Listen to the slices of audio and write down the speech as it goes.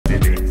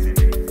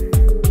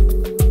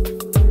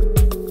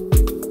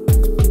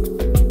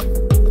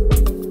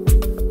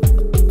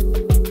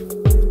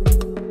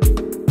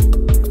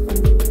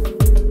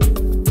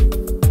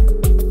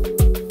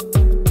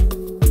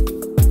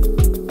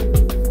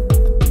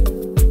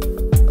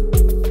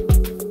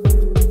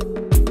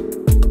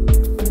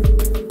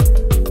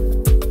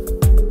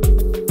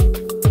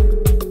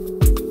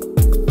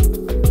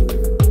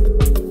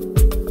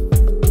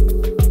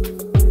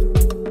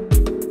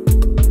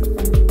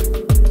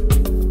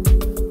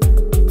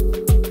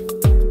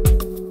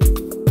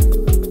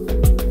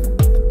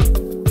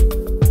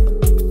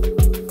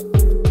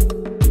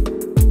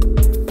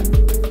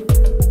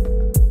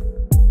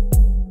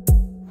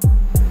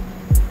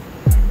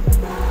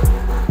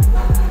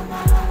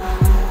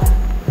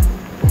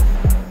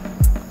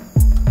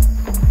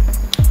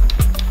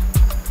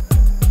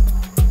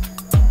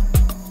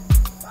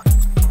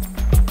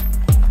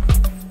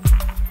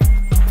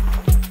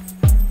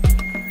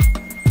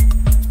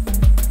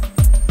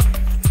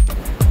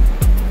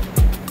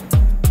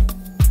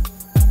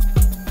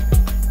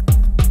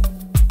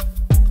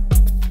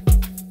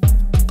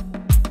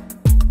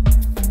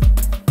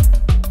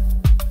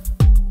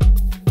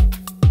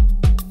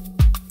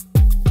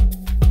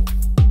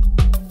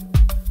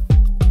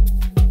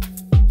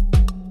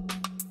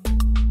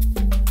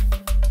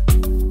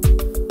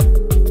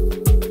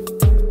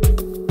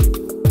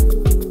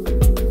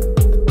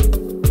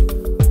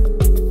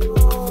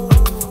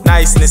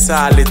niceness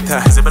all the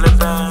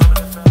time.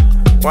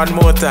 One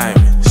more time,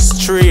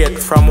 straight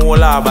from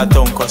all over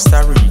town,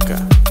 Costa Rica.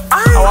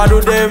 How I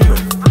do them?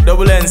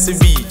 Double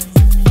NCB.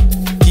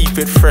 Keep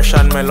it fresh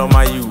and mellow,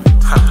 my youth.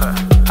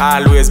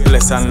 Always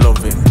blessed and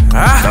loving.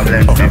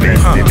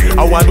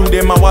 How I do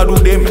them, how I do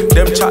them.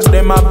 Them chat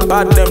them a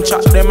bad, them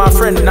chat them a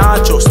friend,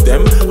 not just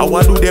them. How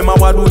I do them,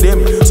 how I do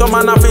them. Some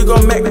man a figure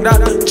make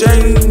that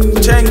cheng,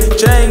 cheng,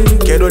 cheng.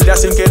 Quiero le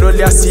hacen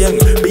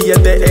 100.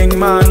 Billete en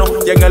mano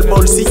y en el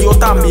bolsillo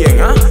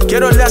también.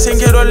 Quiero le hacen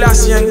 100.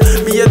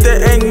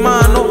 Billete en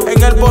mano,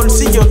 en el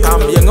bolsillo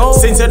también.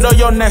 Sincero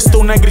y honesto,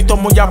 un negrito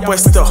muy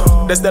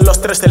apuesto. Desde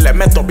los 13 le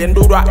meto bien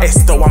duro a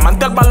esto.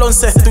 Amante al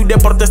baloncesto y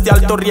deportes de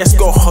alto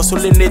riesgo.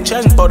 Hustling y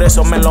chen, por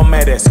eso me lo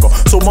merezco.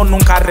 Sumo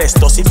nunca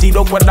resto, si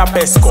tiro cuerda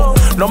pesco.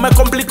 No me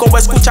complico,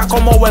 escucha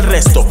como el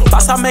resto.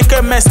 Pásame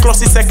que mezclo,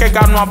 si sé que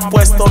gano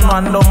apuesto. No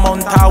ando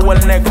montado,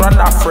 el negro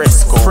anda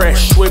fresco.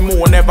 Fresh, we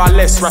move never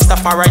less.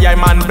 Rastafari, I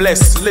man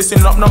bless.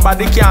 Listen up,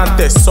 nobody can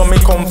test. So me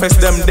confess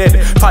them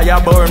dead. Fire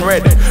burn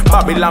red.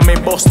 Babylon me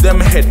bust them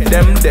head,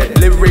 them dead.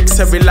 Lyrics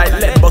heavy like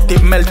lead, but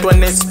it melt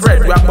when it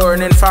spread. We are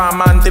burning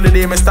farm until the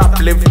day me stop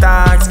live.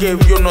 Thanks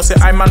give, you know say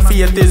I man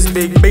faith is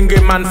big.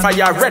 Bingy man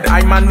fire red.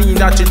 I man need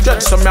that you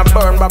judge. So me a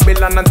burn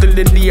Babylon until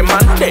the day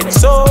man dead.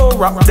 So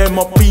wrap them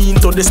up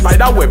into the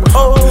spider web.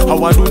 How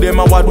I do them,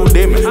 how I do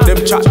them.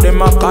 Them chat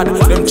them a bad,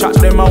 them chat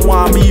them a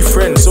want be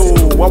friends. So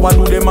how I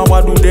do them, how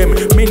I do them.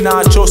 Me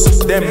not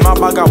trust them, a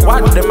bag of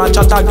what them a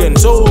chat again.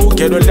 So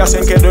quiero le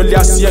hacen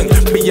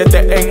 100.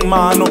 Billete en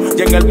mano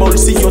y en el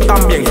bolsillo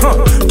también.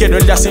 Quiero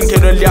le hacen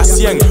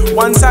 100.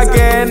 Once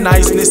again,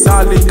 niceness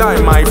all the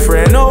time, my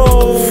friend.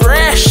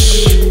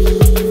 Fresh.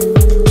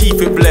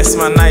 Keep it blessed,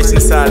 man.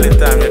 Niceness all the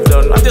time. You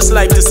don't. I just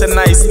like to say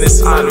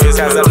niceness, man,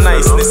 because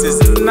niceness is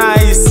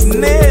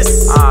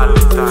niceness all the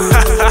time.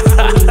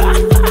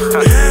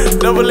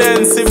 Double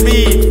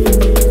NCB.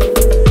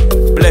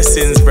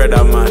 Blessings,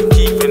 brother, man.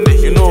 Keeping the,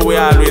 you know we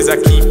always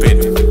are keeping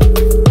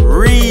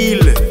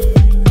real.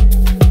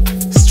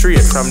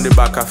 Straight from the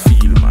back of